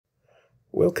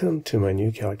Welcome to my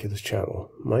new calculus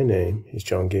channel. My name is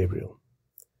John Gabriel.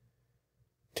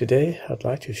 Today I'd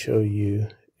like to show you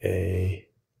a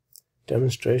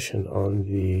demonstration on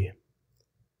the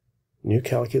new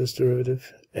calculus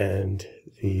derivative and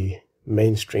the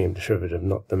mainstream derivative,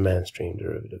 not the mainstream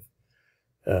derivative.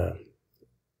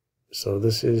 So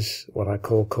this is what I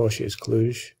call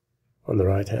Cauchy's-Kluge on the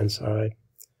right hand side,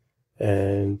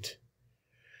 and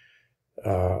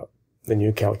the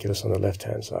new calculus on the left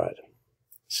hand side.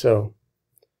 So,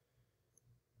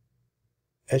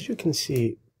 as you can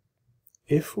see,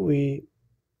 if we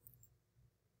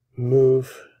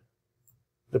move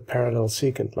the parallel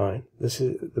secant line, this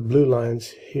is the blue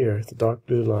lines here, the dark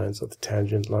blue lines are the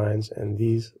tangent lines, and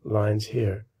these lines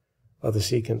here are the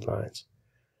secant lines.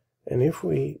 And if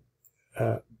we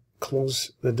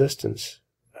close the distance,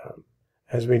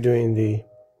 as we do in the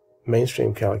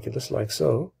mainstream calculus, like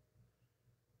so,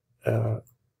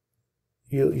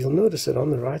 you'll notice that on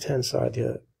the right hand side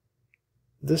here,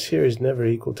 this here is never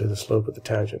equal to the slope of the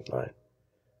tangent line.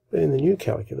 But in the new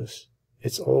calculus,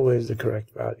 it's always the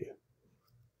correct value.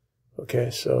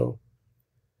 Okay, so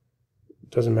it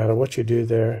doesn't matter what you do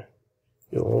there,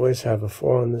 you'll always have a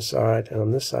 4 on this side, and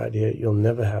on this side here, you'll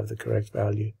never have the correct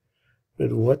value.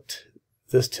 But what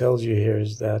this tells you here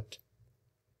is that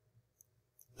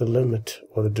the limit,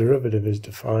 or the derivative, is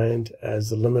defined as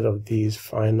the limit of these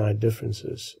finite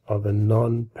differences of a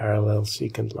non-parallel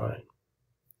secant line.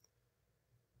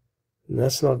 And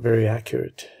that's not very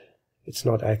accurate. It's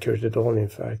not accurate at all, in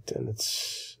fact, and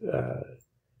it's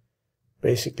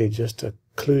basically just a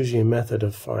Kluge method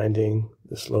of finding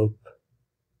the slope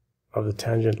of the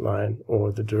tangent line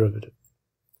or the derivative.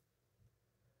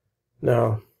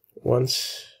 Now,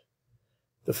 once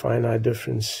the finite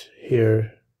difference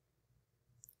here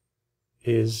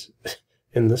is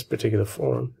in this particular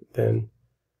form, then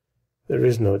there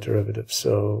is no derivative,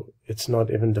 so it's not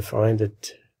even defined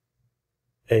at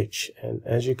h. And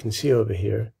as you can see over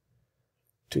here,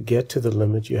 to get to the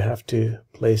limit you have to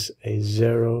place a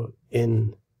 0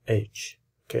 in h.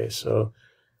 Okay, so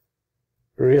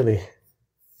really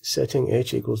setting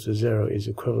h equals to 0 is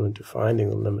equivalent to finding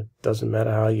the limit. Doesn't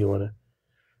matter how you want to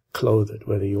clothe it,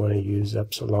 whether you want to use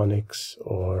epsilonics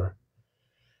or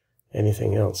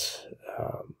anything else.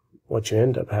 What you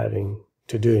end up having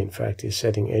to do, in fact, is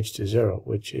setting h to 0,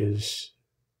 which is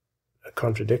a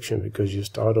contradiction because you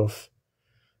start off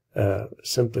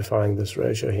simplifying this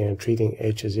ratio here and treating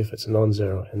h as if it's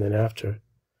non-zero, and then after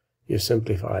you've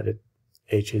simplified it,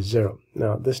 h is 0.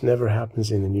 Now, this never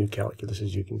happens in the new calculus,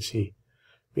 as you can see,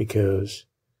 because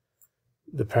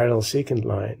the parallel secant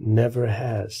line never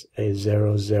has a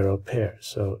 0-0 pair,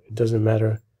 so it doesn't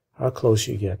matter how close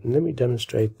you get. And let me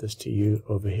demonstrate this to you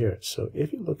over here. So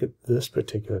if you look at this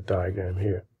particular diagram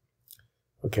here,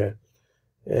 okay,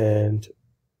 and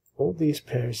all these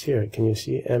pairs here, can you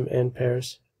see mn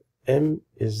pairs? M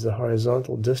is the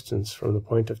horizontal distance from the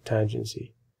point of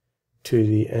tangency to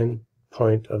the end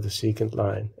point of the secant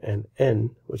line, and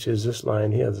n, which is this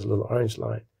line here, this little orange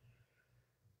line,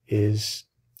 is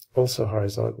also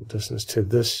horizontal distance to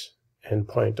this end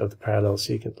point of the parallel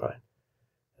secant line.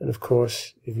 And of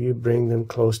course, if you bring them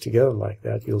close together like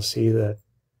that, you'll see that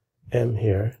m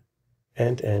here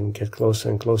and n get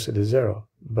closer and closer to 0.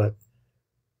 But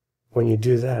when you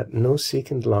do that, no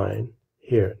secant line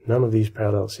here, none of these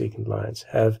parallel secant lines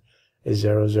have a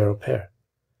 0-0 pair.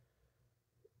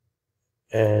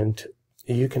 And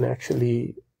you can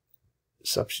actually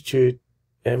substitute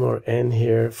m or n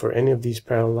here for any of these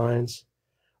parallel lines,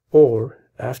 or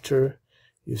after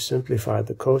you've simplified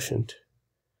the quotient,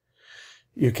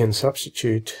 you can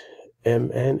substitute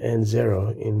m and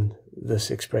n0 in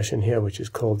this expression here, which is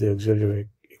called the auxiliary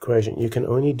equation. You can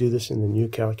only do this in the new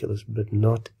calculus, but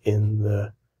not in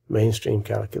the mainstream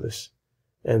calculus.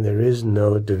 And there is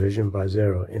no division by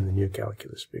 0 in the new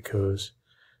calculus, because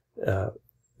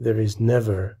there is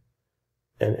never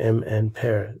an mn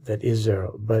pair that is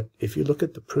 0. But if you look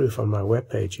at the proof on my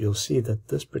webpage, you'll see that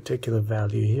this particular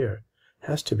value here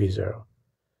has to be 0.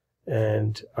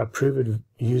 And I prove it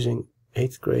using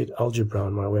 8th grade algebra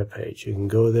on my webpage. You can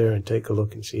go there and take a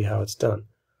look and see how it's done.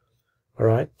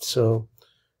 Alright, so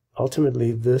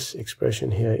ultimately this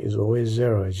expression here is always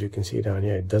 0, as you can see down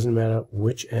here. It doesn't matter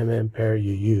which mn pair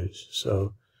you use.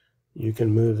 So you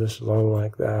can move this along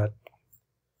like that,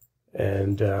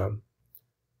 and the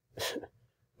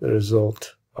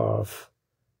result of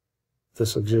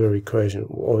this auxiliary equation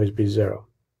will always be 0.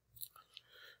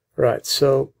 Right,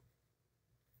 so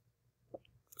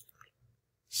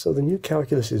the new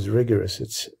calculus is rigorous.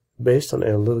 It's based on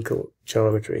analytical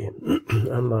geometry,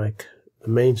 unlike the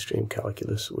mainstream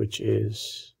calculus, which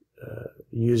is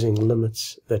using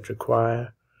limits that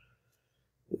require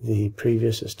the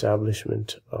previous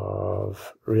establishment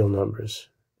of real numbers,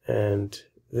 and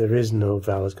there is no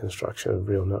valid construction of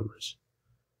real numbers.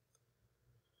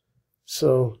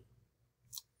 So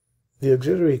the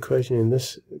auxiliary equation in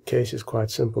this case is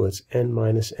quite simple. It's n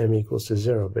minus m equals to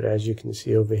 0, but as you can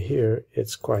see over here,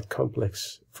 it's quite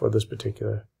complex for this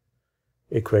particular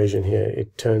equation here.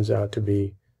 It turns out to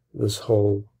be this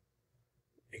whole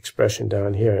expression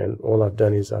down here, and all I've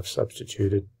done is I've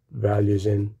substituted values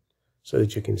in so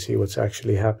that you can see what's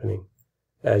actually happening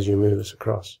as you move this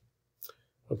across.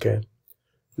 Okay,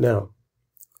 now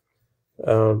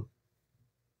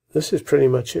this is pretty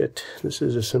much it. This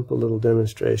is a simple little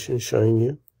demonstration showing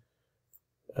you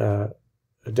a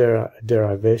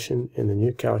derivation in the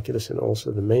new calculus and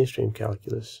also the mainstream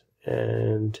calculus.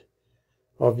 And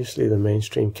obviously the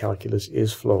mainstream calculus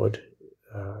is flawed.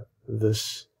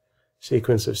 This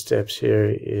sequence of steps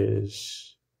here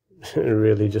is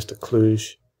really just a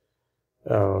kludge.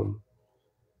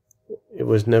 It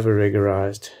was never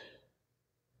rigorized.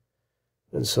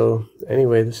 And so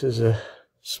anyway, this is a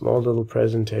small little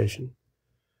presentation.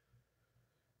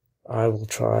 I will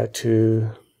try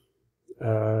to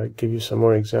give you some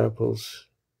more examples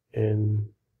in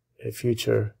a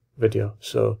future video.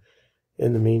 So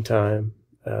in the meantime,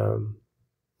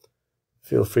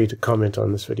 feel free to comment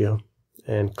on this video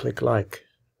and click like,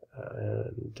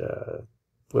 and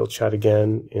we'll chat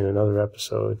again in another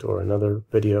episode or another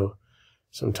video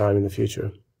sometime in the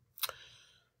future.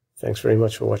 Thanks very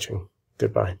much for watching.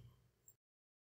 Goodbye.